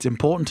it's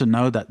important to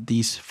know that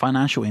these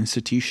financial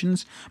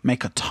institutions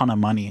make a ton of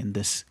money in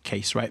this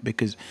case, right?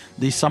 Because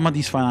some of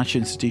these financial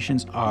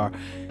institutions are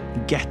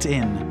get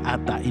in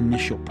at that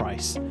initial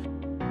price.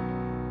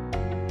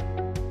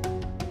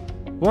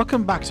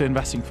 Welcome back to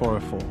Investing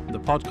 404, the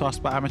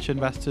podcast by amateur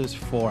investors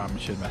for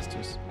amateur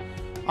investors.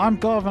 I'm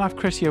Gav and I have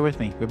Chris here with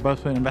me. We've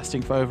both been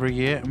investing for over a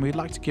year and we'd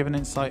like to give an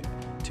insight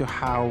to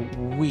how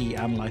we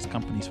analyze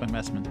companies for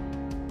investment.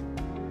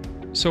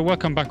 So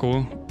welcome back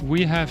all.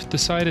 We have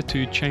decided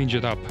to change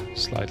it up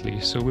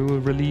slightly. So we will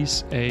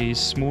release a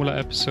smaller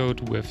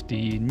episode with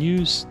the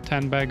news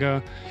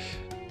 10-bagger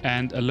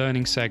and a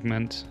learning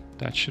segment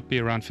that should be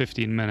around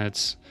 15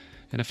 minutes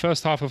in the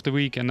first half of the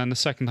week, and then the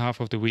second half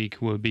of the week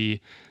will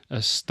be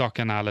a stock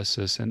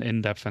analysis, an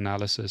in-depth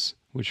analysis,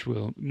 which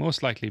will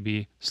most likely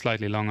be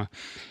slightly longer.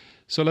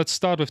 So let's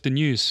start with the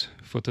news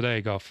for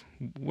today, Gav.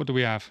 What do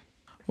we have?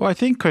 Well, I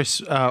think, Chris,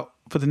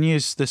 for the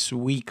news this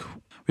week,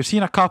 we've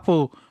seen a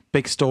couple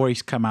big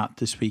stories come out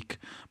this week,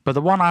 but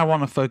the one I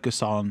want to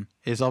focus on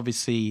is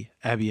obviously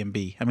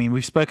Airbnb. I mean,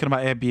 we've spoken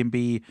about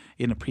Airbnb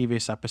in a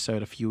previous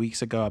episode a few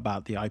weeks ago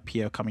about the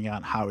IPO coming out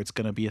and how it's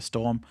going to be a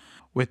storm.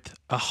 With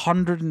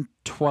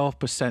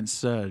 112%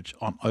 surge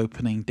on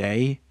opening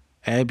day,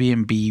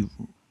 Airbnb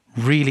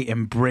really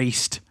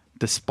embraced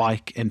the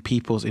spike in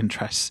people's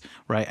interests,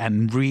 right?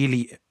 And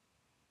really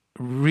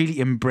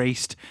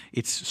embraced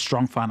its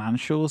strong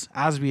financials,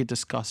 as we had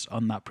discussed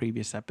on that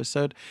previous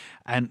episode,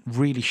 and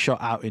really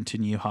shot out into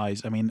new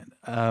highs. I mean,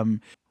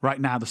 right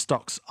now the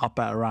stock's up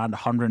at around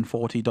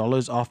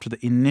 $140 after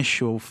the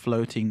initial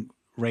floating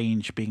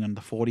range being in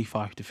the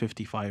 45 to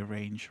 55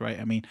 range, right?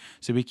 I mean,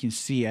 so we can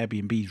see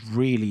Airbnb's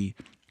really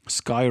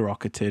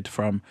skyrocketed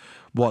from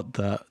what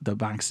the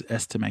banks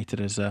estimated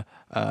as a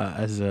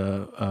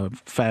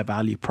fair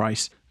value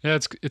price. Yeah,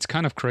 it's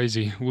kind of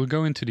crazy. We'll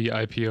go into the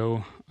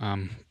IPO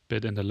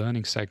bit in the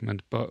learning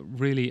segment, but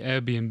really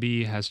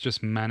Airbnb has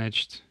just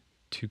managed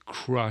to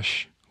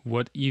crush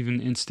what even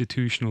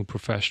institutional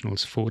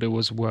professionals thought it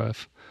was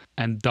worth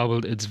and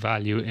doubled its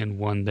value in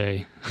one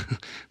day.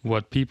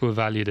 What people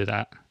valued it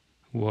at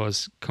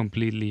was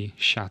completely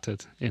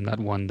shattered in that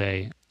one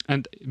day.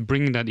 And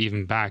bringing that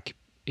even back,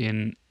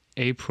 in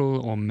April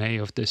or May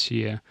of this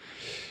year,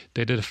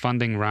 they did a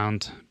funding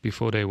round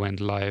before they went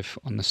live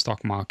on the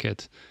stock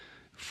market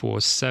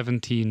for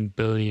 17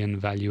 billion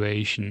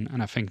valuation,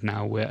 and I think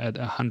now we're at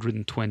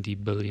 120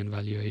 billion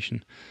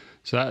valuation.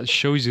 So that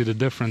shows you the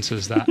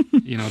differences that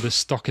the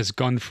stock has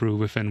gone through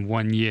within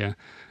 1 year.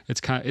 It's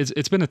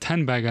been a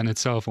 10-bagger in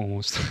itself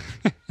almost.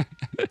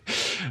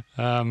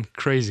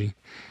 Crazy.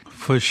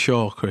 For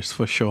sure, Chris,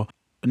 for sure.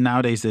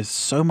 Nowadays there's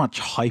so much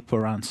hype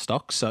around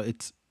stocks, so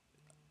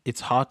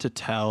it's hard to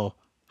tell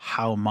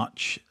how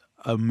much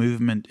a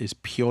movement is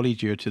purely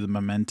due to the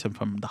momentum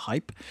from the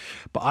hype.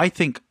 But I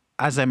think,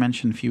 as I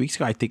mentioned a few weeks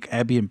ago, I think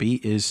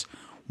Airbnb is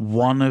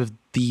one of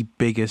the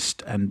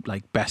biggest and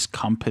best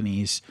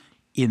companies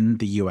in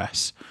the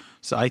US.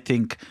 So I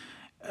think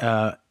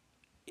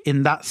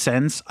in that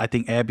sense, I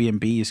think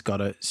Airbnb has got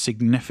a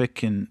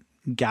significant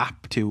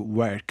gap to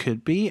where it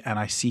could be, and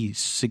I see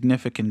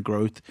significant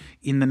growth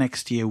in the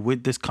next year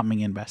with this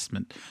coming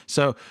investment.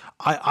 So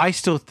I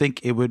still think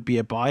it would be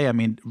a buy. I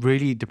mean,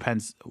 really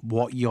depends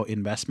what your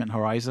investment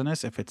horizon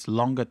is. If it's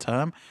longer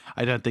term,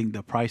 I don't think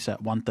the price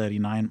at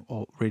 139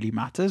 really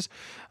matters.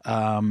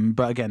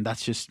 But again,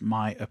 that's just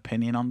my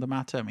opinion on the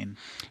matter. I mean,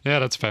 yeah,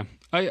 that's fair.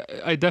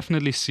 I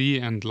definitely see,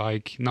 and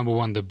number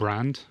one, the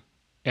brand.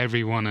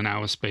 Everyone in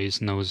our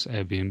space knows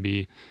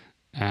Airbnb.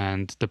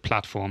 And the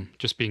platform,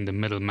 just being the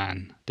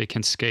middleman, they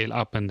can scale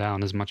up and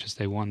down as much as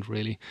they want,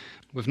 really,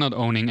 with not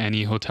owning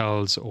any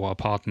hotels or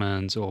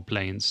apartments or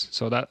planes.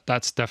 So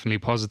that's definitely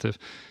positive.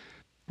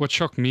 What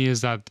shocked me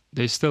is that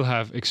they still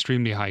have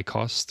extremely high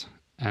cost,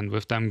 and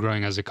with them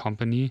growing as a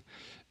company,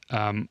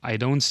 I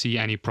don't see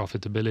any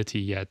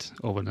profitability yet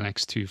over the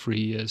next 2-3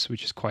 years,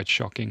 which is quite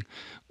shocking.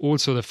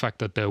 Also, the fact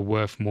that they're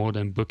worth more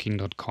than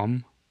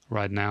Booking.com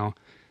right now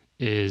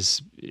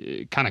is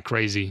kind of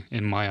crazy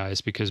in my eyes,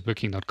 because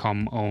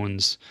Booking.com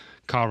owns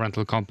car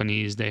rental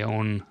companies. They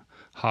own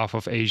half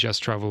of Asia's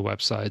travel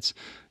websites.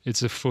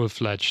 It's a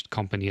full-fledged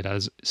company that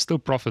is still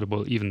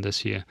profitable even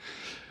this year.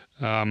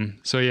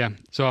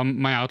 So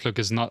my outlook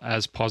is not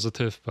as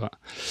positive, but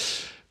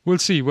we'll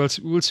see.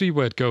 We'll see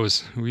where it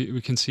goes.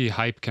 We can see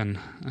hype can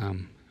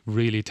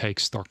really take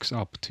stocks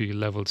up to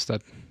levels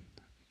that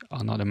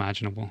are not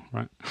imaginable,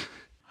 right?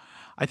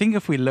 I think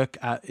if we look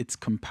at its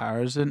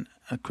comparison,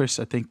 Chris,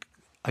 I think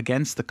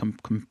against the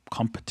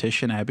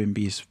competition, Airbnb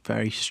is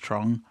very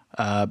strong.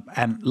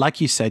 And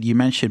like you said, you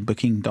mentioned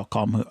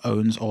Booking.com, who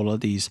owns all of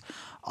these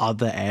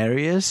other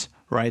areas,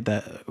 right?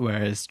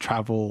 Whereas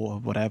travel or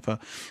whatever.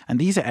 And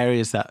these are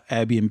areas that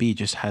Airbnb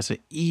just has an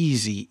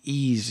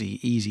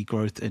easy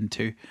growth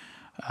into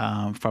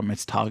from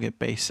its target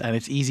base. And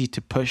it's easy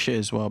to push it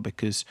as well,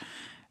 because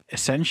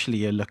essentially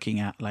you're looking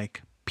at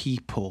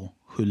people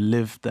who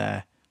live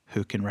there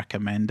who can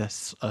recommend a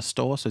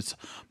store. So it's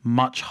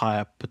much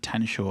higher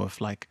potential of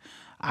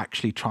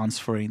actually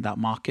transferring that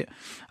market.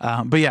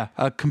 But yeah,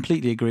 I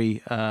completely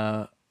agree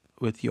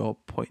with your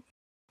point.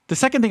 The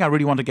second thing I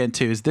really want to get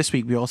into is this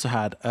week we also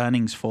had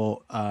earnings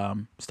for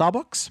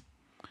Starbucks.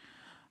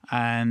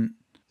 And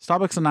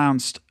Starbucks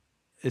announced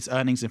its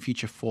earnings and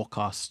future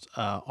forecast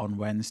on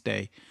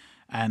Wednesday.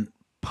 And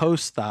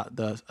post that,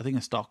 I think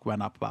the stock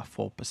went up about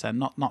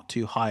 4%, not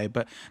too high.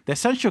 But the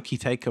essential key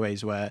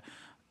takeaways were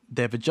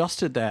they've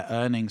adjusted their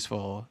earnings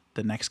for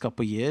the next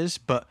couple of years,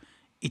 but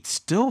it's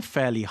still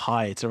fairly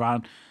high. It's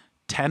around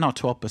 10 or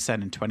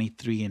 12% in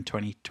 23 and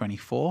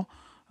 2024,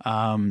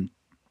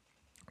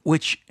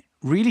 which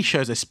really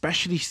shows,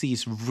 especially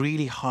these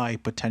really high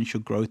potential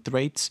growth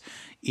rates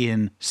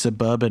in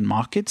suburban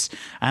markets.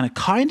 And it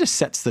kind of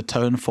sets the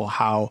tone for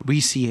how we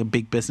see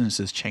big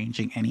businesses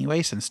changing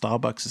anyways. And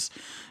Starbucks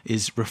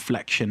is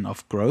reflection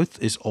of growth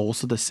is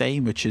also the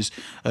same, which is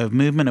a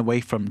movement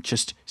away from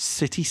just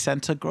city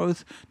center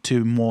growth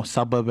to more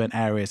suburban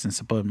areas and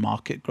suburban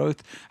market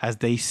growth as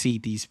they see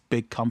these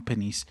big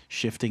companies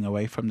shifting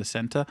away from the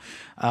center.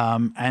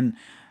 And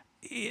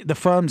the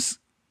firm's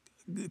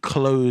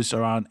closed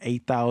around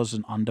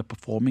 8,000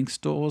 underperforming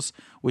stores,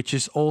 which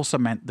has also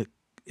meant that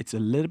it's a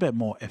little bit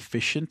more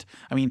efficient.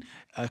 I mean,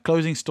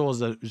 closing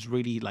stores is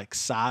really like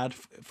sad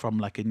from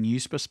like a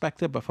news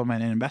perspective, but from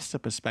an investor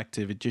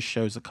perspective, it just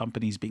shows the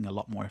companies being a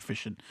lot more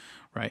efficient,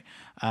 right?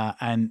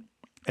 And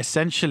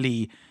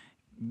essentially,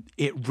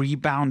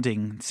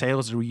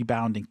 sales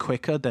rebounding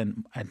quicker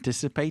than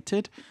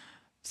anticipated,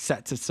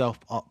 sets itself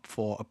up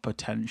for a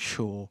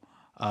potential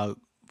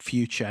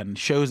future and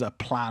shows a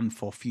plan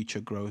for future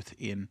growth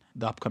in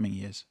the upcoming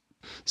years.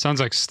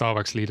 Sounds like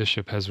Starbucks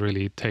leadership has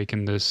really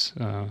taken this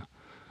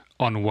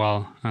on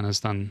well and has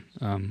done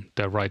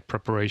their right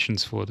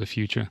preparations for the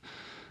future.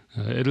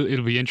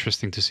 It'll be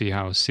interesting to see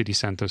how city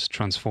centers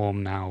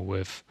transform now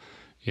with,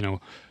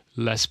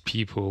 less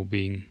people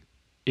being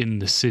in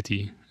the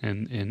city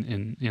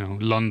in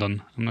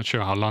London. I'm not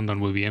sure how London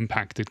will be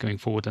impacted going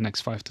forward the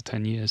next 5 to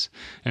 10 years,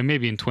 and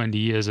maybe in 20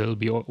 years it'll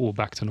be all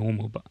back to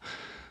normal. But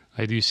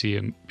I do see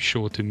a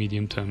short to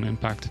medium term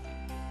impact.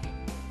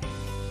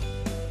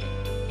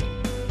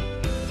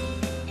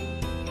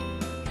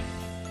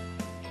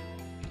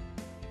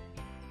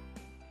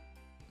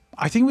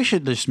 I think we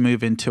should just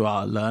move into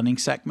our learning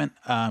segment.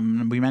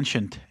 We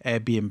mentioned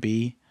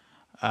Airbnb,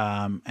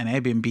 and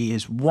Airbnb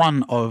is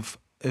one of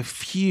a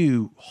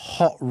few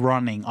hot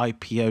running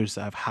IPOs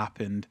that have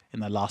happened in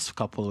the last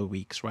couple of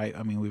weeks, right?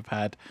 I mean, we've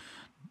had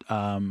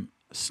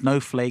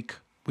Snowflake,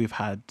 we've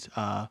had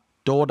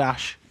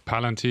DoorDash,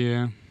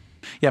 Palantir.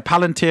 Yeah,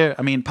 Palantir.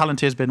 I mean,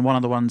 Palantir's been one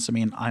of the ones. I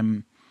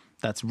mean,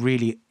 that's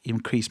really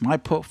increased my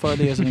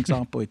portfolio as an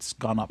example. It's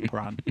gone up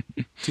around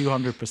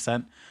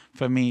 200%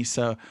 for me.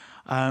 So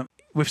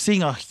we're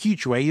seeing a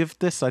huge wave of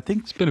this. I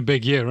think it's been a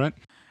big year, right?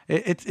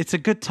 It's a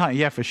good time,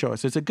 yeah, for sure.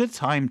 So it's a good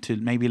time to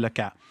maybe look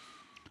at,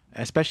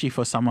 especially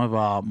for some of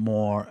our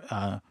more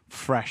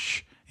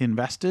fresh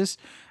investors,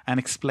 and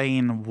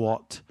explain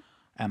what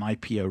an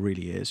IPO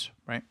really is,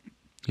 right?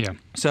 Yeah.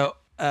 So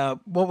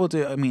what we'll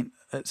do, I mean,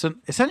 so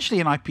essentially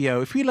an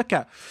IPO, if we look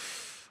at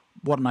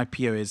what an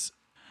IPO is,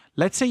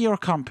 let's say you're a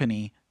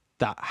company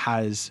that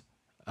has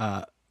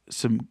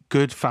some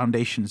good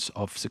foundations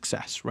of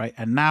success, right?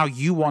 And now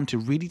you want to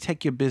really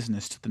take your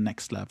business to the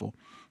next level.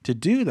 To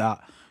do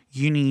that,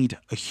 you need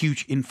a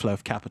huge inflow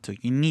of capital.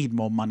 You need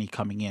more money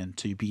coming in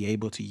to be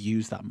able to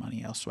use that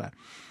money elsewhere.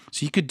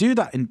 So you could do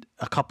that in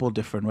a couple of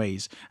different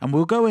ways. And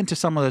we'll go into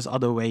some of those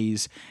other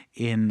ways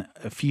in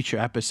future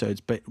episodes.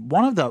 But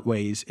one of the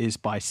ways is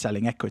by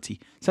selling equity.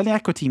 Selling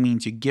equity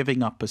means you're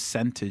giving up a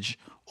percentage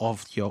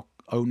of your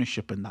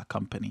ownership in that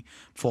company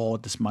for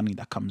this money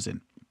that comes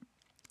in,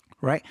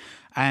 right?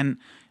 And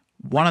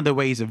one of the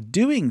ways of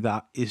doing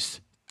that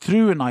is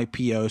through an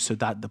IPO, so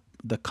that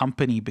the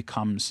company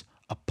becomes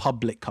a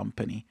public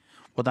company.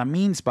 What that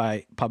means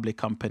by public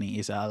company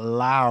is it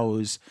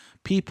allows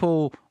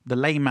people, the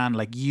layman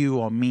like you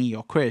or me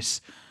or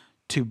Chris,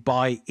 to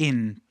buy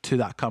into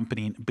that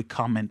company and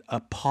become a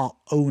part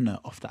owner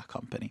of that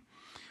company,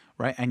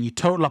 right? And you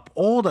total up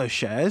all those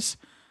shares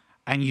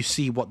and you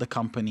see what the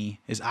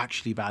company is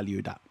actually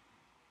valued at,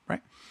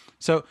 right?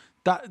 So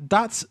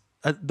that's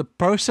the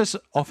process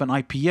of an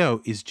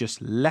IPO is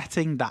just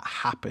letting that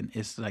happen.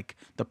 It's like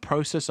the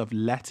process of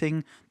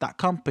letting that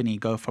company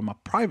go from a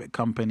private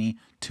company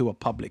to a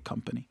public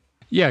company.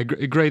 Yeah, a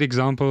great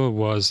example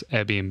was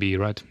Airbnb,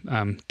 right?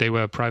 They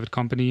were a private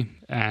company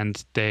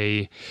and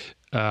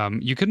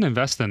you couldn't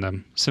invest in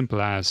them.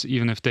 Simple as.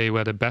 Even if they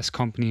were the best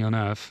company on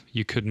earth,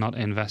 you could not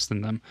invest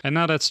in them. And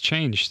now that's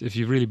changed. If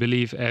you really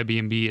believe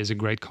Airbnb is a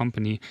great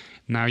company,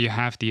 now you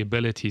have the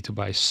ability to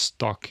buy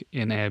stock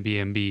in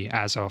Airbnb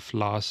as of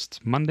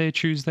last Monday,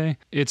 Tuesday.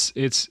 It's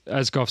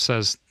as Goff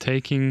says,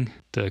 taking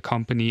the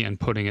company and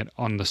putting it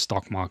on the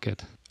stock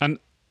market. And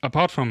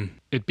apart from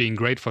it being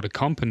great for the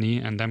company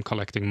and them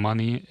collecting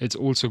money, it's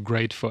also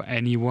great for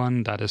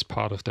anyone that is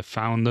part of the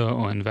founder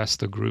or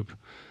investor group.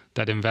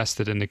 that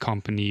invested in the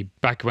company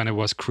back when it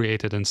was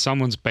created in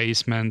someone's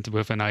basement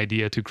with an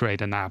idea to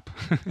create an app,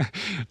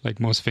 like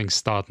most things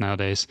start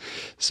nowadays.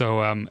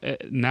 So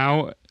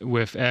now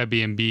with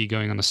Airbnb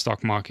going on the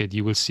stock market,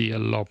 you will see a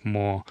lot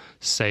more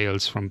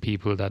sales from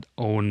people that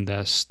own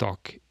their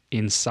stock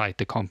inside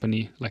the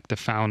company, like the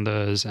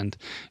founders and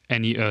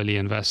any early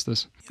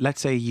investors.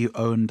 Let's say you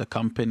own the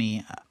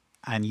company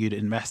and you'd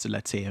invested,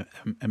 let's say,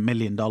 $1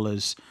 million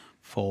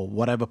for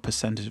whatever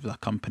percentage of the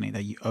company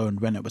that you owned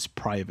when it was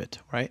private,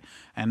 right?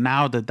 And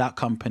now that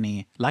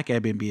company, like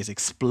Airbnb, has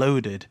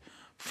exploded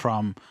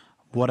from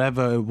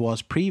whatever it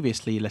was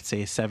previously, let's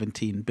say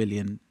 17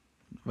 billion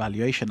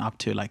valuation, up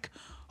to like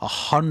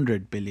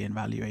 100 billion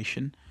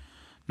valuation.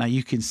 Now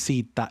you can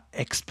see that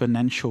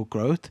exponential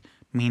growth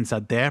means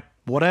that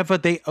whatever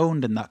they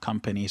owned in that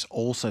company is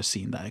also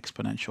seeing that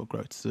exponential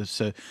growth.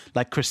 So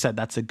like Chris said,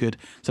 that's a good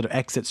sort of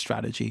exit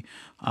strategy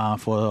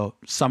for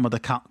some of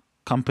the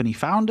company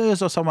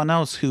founders or someone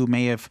else who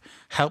may have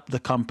helped the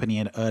company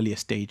at earlier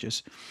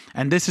stages.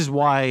 And this is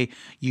why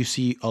you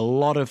see a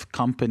lot of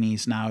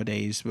companies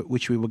nowadays,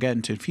 which we will get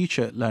into in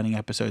future learning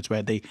episodes,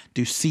 where they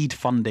do seed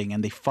funding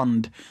and they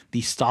fund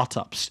these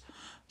startups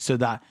so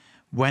that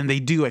when they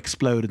do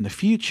explode in the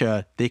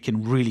future, they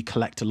can really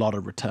collect a lot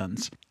of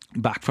returns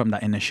back from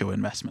that initial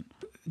investment.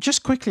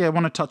 Just quickly, I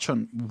want to touch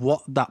on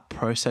what that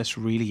process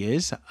really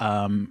is.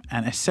 And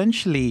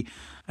essentially,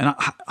 and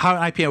how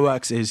an IPO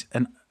works is,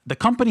 the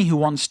company who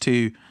wants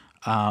to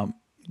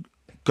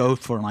go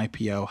for an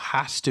IPO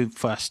has to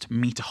first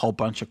meet a whole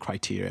bunch of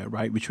criteria,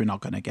 right? Which we're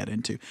not going to get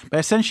into. But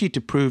essentially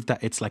to prove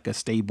that it's like a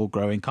stable,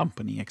 growing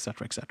company, et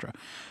cetera, et cetera.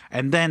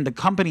 And then the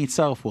company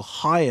itself will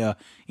hire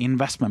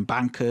investment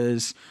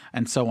bankers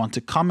and so on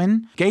to come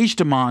in, gauge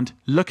demand,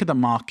 look at the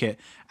market,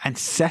 and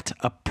set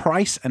a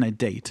price and a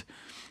date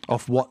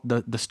of what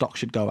the stock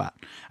should go at.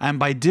 And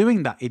by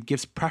doing that, it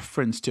gives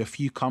preference to a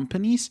few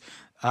companies,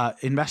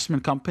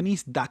 investment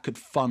companies that could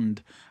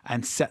fund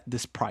and set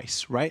this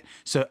price, right?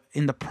 So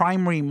in the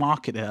primary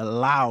market, it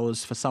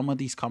allows for some of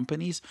these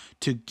companies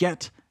to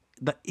get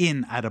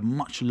in at a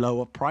much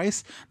lower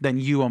price than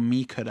you or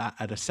me could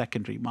at a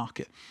secondary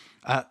market.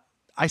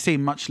 I say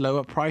much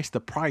lower price. The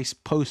price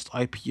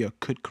post-IPO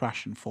could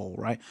crash and fall,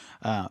 right?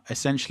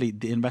 Essentially,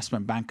 the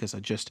investment bankers are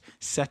just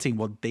setting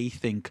what they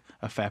think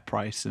a fair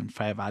price and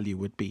fair value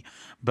would be.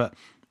 But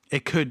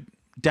it could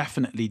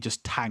definitely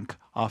just tank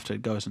after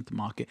it goes into the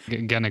market.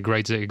 Again, a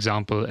great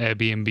example,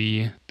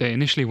 Airbnb. They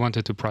initially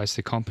wanted to price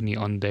the company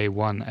on day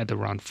one at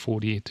around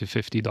 $40 to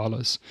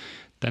 $50.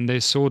 Then they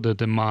saw the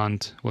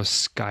demand was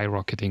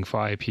skyrocketing for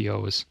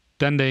IPOs.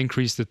 Then they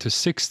increased it to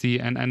 60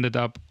 and ended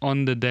up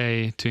on the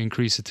day to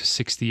increase it to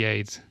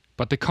 68.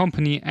 But the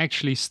company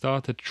actually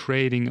started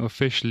trading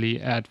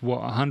officially at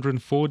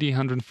 140,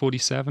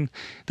 147.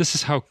 This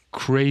is how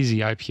crazy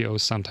IPOs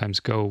sometimes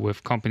go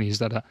with companies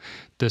that are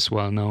this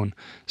well known.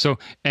 So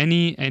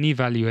any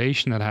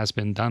valuation that has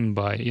been done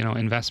by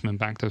investment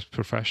bankers,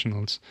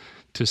 professionals,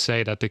 to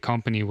say that the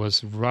company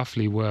was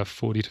roughly worth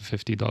 $40 to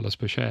 $50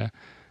 per share,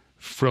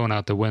 thrown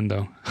out the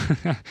window.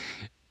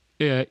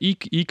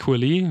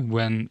 Equally,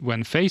 when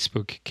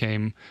Facebook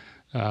came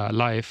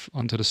live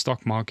onto the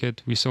stock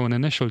market, we saw an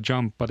initial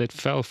jump, but it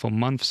fell for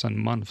months and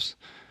months.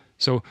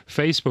 So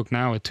Facebook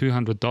now at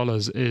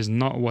 $200 is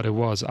not what it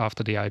was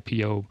after the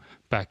IPO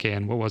back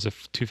in, what was it,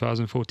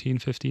 2014,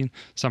 15,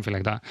 something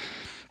like that.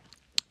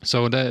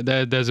 So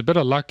there's a bit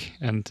of luck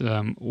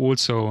and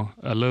also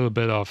a little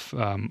bit of,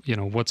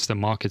 what's the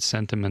market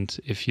sentiment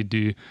if you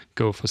do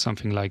go for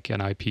something like an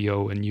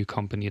IPO, a new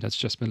company that's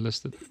just been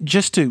listed.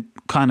 Just to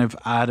kind of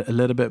add a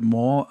little bit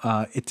more,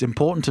 it's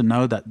important to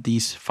know that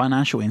these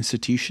financial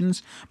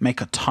institutions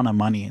make a ton of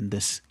money in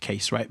this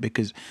case, right?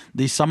 Because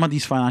some of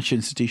these financial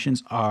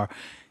institutions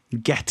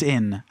get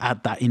in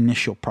at that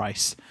initial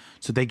price.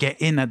 So they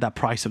get in at that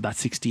price of that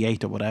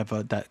 68 or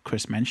whatever that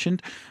Chris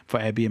mentioned for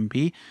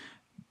Airbnb,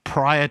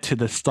 prior to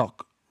the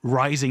stock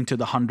rising to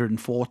the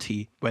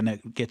 140 when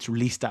it gets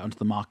released out into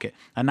the market.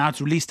 And now it's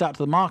released out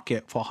to the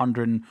market for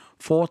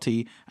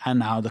 140, and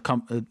now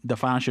the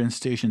financial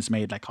institutions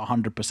made like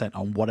 100%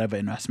 on whatever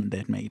investment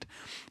they'd made.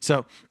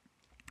 So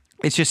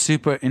it's just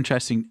super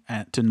interesting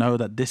to know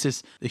that this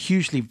is a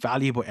hugely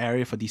valuable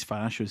area for these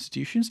financial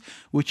institutions,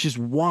 which is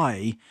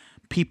why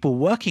people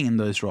working in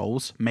those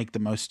roles make the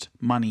most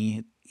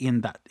money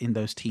in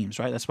those teams,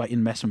 right? That's why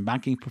investment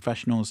banking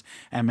professionals,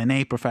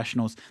 M&A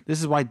professionals,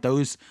 this is why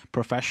those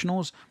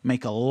professionals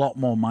make a lot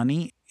more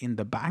money in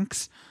the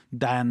banks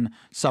than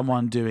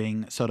someone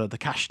doing sort of the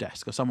cash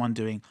desk or someone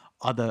doing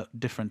other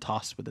different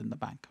tasks within the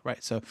bank,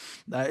 right? So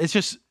it's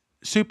just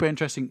super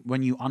interesting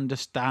when you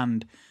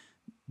understand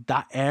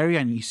that area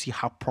and you see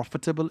how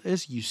profitable it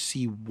is, you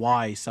see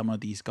why some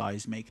of these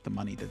guys make the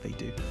money that they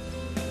do.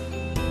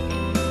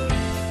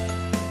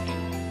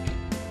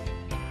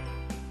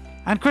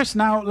 And Chris,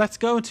 now let's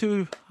go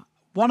to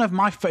one of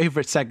my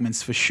favorite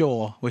segments for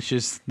sure, which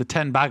is the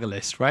 10 bagger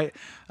list, right?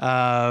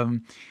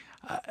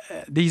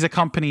 These are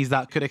companies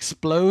that could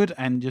explode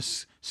and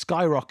just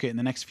skyrocket in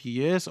the next few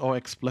years, or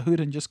explode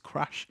and just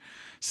crash.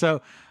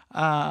 So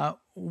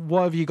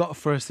What have you got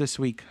for us this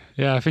week?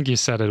 Yeah, I think you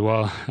said it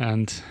well.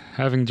 And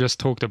having just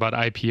talked about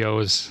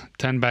IPOs,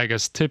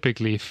 10-baggers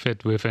typically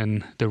fit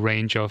within the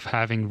range of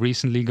having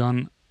recently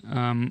gone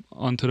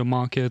onto the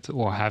market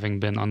or having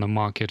been on the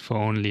market for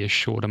only a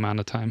short amount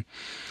of time.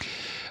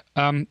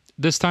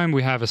 This time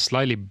we have a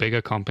slightly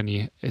bigger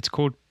company. It's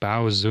called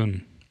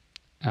Baozun,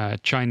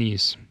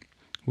 Chinese,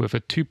 with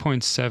a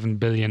 2.7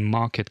 billion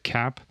market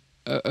cap.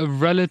 A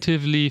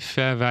relatively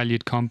fair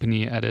valued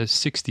company at a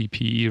 60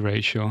 PE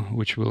ratio,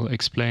 which we'll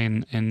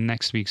explain in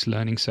next week's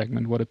learning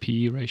segment what a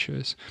PE ratio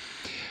is.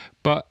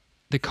 But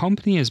the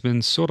company has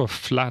been sort of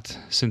flat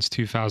since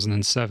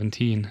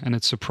 2017, and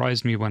it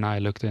surprised me when I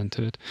looked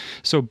into it.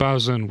 So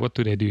Baozun, what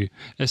do?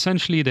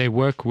 Essentially, they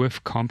work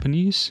with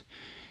companies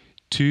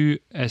to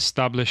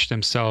establish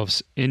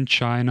themselves in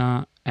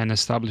China and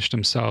establish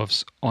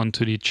themselves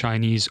onto the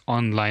Chinese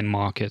online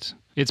market.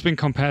 It's been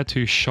compared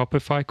to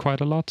Shopify quite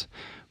a lot,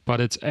 but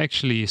it's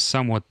actually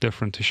somewhat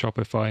different to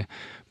Shopify.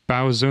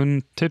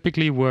 Baozun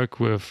typically work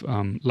with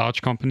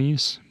large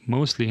companies,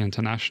 mostly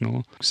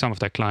international. Some of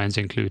their clients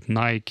include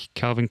Nike,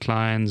 Calvin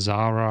Klein,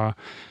 Zara.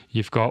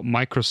 You've got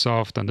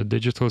Microsoft on the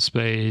digital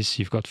space.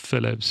 You've got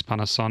Philips,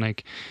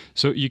 Panasonic.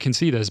 So you can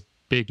see there's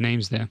big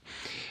names there.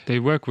 They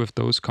work with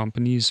those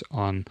companies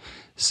on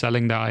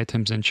selling their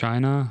items in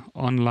China,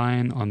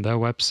 online, on their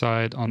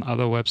website, on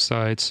other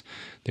websites.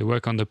 They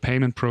work on the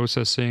payment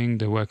processing,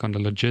 they work on the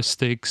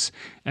logistics,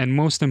 and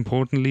most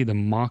importantly, the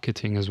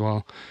marketing as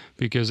well.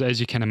 Because as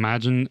you can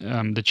imagine,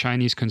 the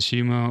Chinese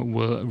consumer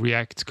will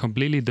react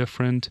completely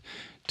different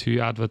to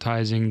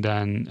advertising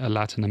than a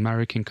Latin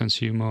American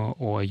consumer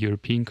or a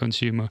European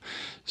consumer.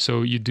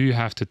 So you do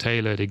have to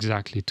tailor it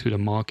exactly to the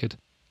market.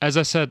 As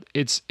I said,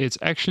 it's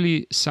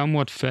actually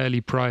somewhat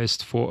fairly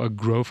priced for a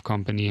growth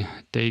company.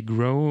 They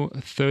grow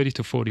 30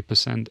 to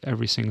 40%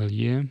 every single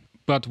year,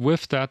 but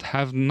with that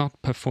have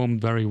not performed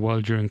very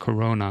well during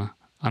Corona,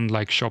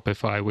 unlike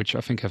Shopify, which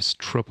I think has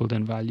tripled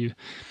in value.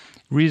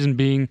 Reason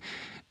being,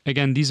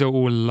 again, these are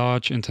all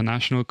large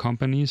international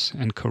companies,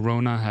 and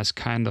Corona has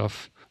kind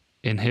of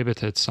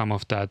inhibited some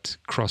of that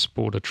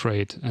cross-border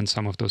trade and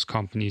some of those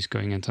companies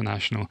going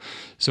international.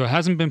 So it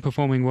hasn't been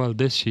performing well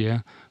this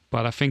year,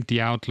 but I think the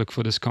outlook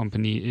for this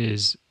company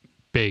is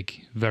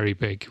big, very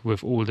big,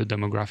 with all the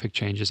demographic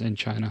changes in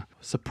China.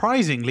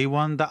 Surprisingly,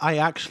 one that I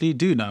actually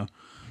do know.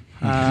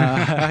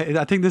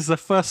 I think this is the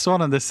first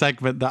one in this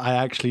segment that I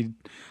actually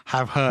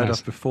have heard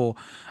of before.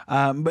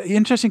 But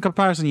interesting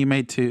comparison you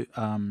made to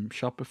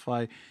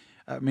Shopify.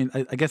 I mean,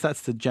 I guess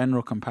that's the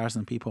general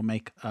comparison people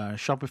make.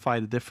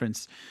 Shopify, the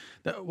difference,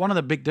 one of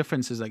the big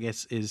differences, I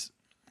guess, is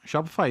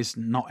Shopify is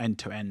not end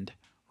to end,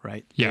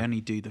 right? Yeah. They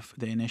only do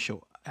the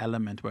initial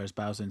element, whereas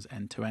Baozun's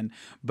end to end.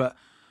 But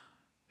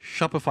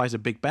Shopify's a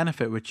big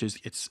benefit, which is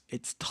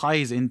its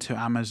ties into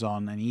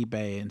Amazon and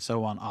eBay and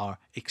so on are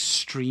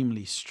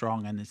extremely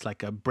strong, and it's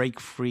like a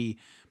break-free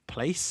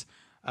place.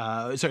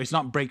 So it's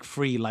not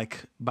break-free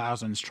like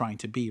Baozun's trying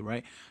to be,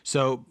 right?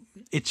 So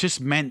it just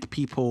meant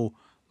people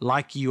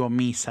like you or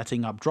me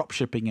setting up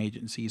dropshipping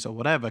agencies or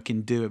whatever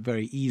can do it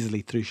very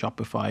easily through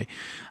Shopify,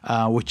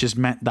 which has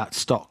meant that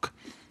stock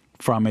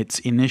from its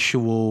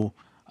initial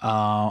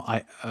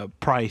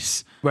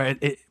price where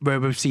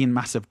we've seen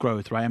massive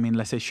growth, right? I mean,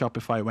 let's say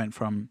Shopify went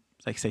from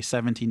like say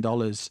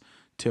 $17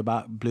 to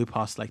about blew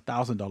past like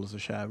 $1,000 a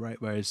share, right?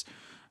 Whereas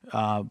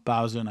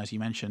Baozun, as you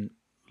mentioned,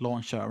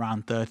 launched at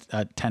around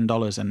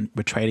 $10 and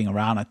we're trading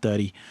around at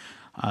 30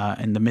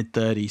 in the mid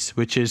 30s,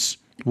 which is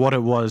what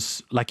it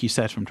was, like you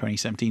said, from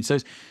 2017. So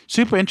it's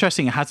super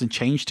interesting. It hasn't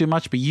changed too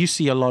much, but you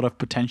see a lot of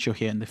potential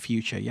here in the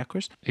future. Yeah,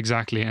 Chris?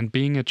 Exactly. And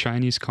being a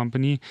Chinese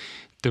company,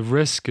 the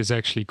risk is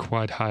actually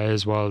quite high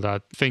as well,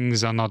 that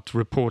things are not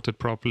reported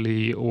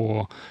properly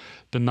or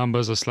the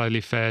numbers are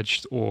slightly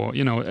fetched, or,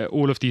 you know,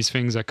 all of these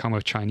things that come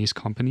with Chinese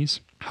companies.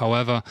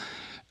 However,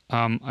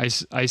 I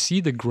see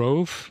the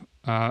growth.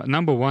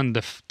 Number one,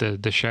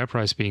 the share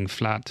price being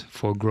flat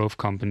for a growth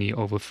company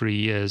over 3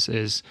 years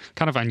is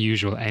kind of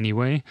unusual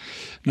anyway.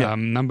 Yeah.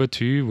 Number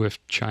two, with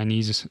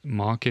Chinese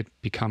market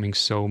becoming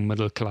so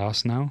middle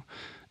class now,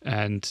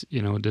 and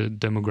you know the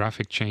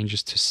demographic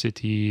changes to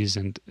cities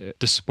and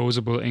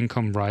disposable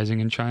income rising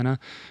in China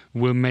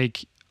will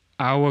make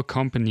our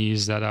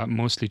companies that are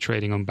mostly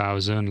trading on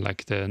Baozun,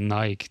 like the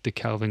Nike, the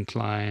Calvin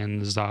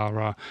Klein,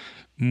 Zara,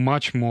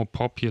 much more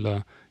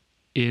popular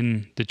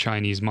in the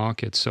Chinese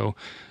market. So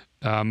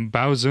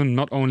Baozun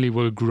not only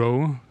will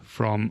grow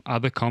from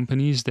other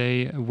companies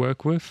they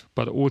work with,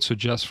 but also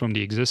just from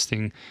the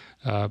existing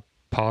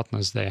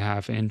partners they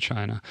have in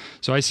China.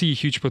 So I see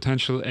huge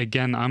potential.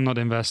 Again, I'm not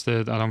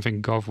invested. I don't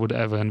think Gov would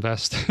ever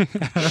invest,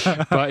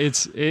 but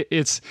it's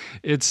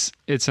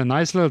a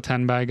nice little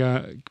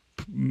 10-bagger.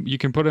 You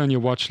can put it on your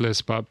watch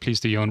list, but please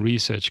do your own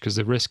research because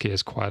the risk here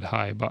is quite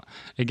high. But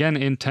again,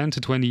 in 10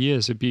 to 20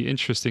 years, it'd be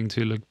interesting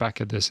to look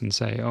back at this and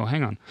say, oh,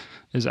 hang on,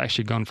 it's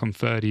actually gone from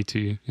 30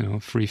 to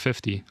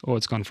 350, or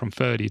it's gone from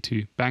 30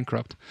 to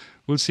bankrupt.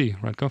 We'll see,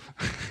 right, Gov?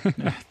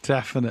 Yeah,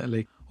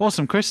 definitely.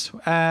 Awesome, Chris.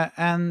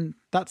 And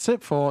that's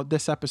it for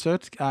this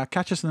episode.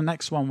 Catch us in the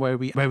next one where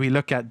we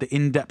look at the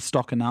in-depth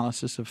stock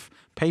analysis of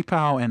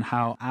PayPal and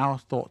how our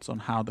thoughts on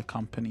how the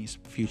company's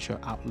future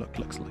outlook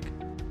looks like.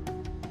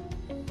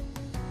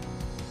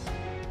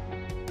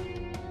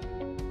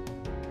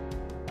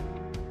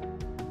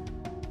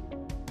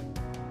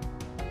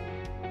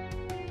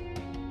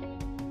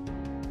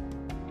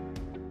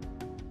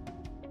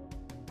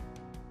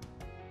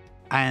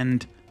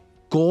 And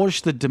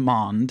gauge the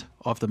demand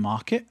of the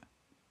market.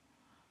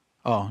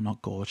 Oh,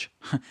 not gorge.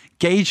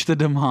 Gauge the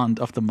demand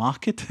of the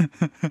market